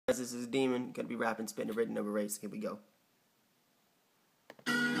This is a demon, gonna be rapping, spitting the written number 8. Here we go.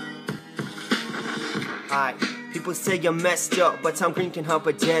 Alright, people say you're messed up, but Tom Green can hump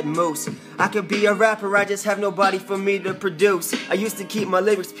a dead moose. I could be a rapper, I just have nobody for me to produce. I used to keep my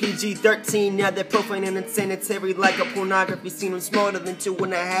lyrics PG-13, now they're profane and insanitary like a pornography scene. I'm smarter than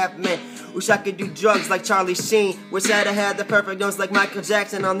 2.5 men. Wish I could do drugs like Charlie Sheen. Wish I'd have had the perfect nose like Michael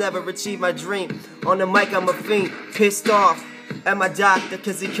Jackson. I'll never achieve my dream. On the mic I'm a fiend, pissed off at my doctor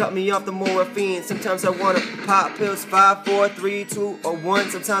cause he cut me off the morphine. Sometimes I wanna pop pills 5, 4, 3, 2, or 1.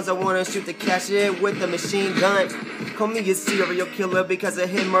 Sometimes I wanna shoot the cashier with a machine gun. Call me a serial killer because I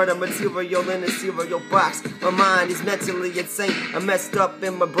hid murder material in a cereal box. My mind is mentally insane. I'm messed up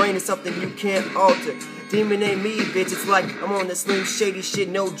in my brain, it's something you can't alter. Demon ain't me, bitch, it's like I'm on the slim shady shit,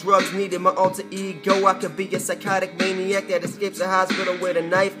 no drugs needed, my alter ego. I could be a psychotic maniac that escapes a hospital with a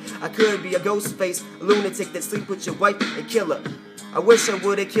knife. I could be a ghost face, a lunatic that sleep with your wife and kill her. I wish I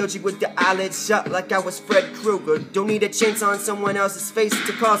would've killed you with the eyelid shut like I was Freddy Kruger. Don't need a chainsaw on someone else's face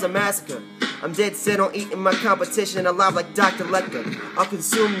to cause a massacre. I'm dead set on eating my competition alive like Dr. Lecter. I'll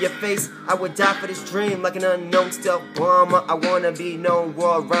consume your face, I would die for this dream like an unknown stealth bomber. I wanna be known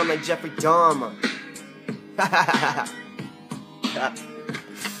world around like Jeffery Dahmer.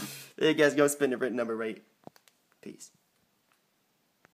 There you guys go, spin the written number 8. Peace.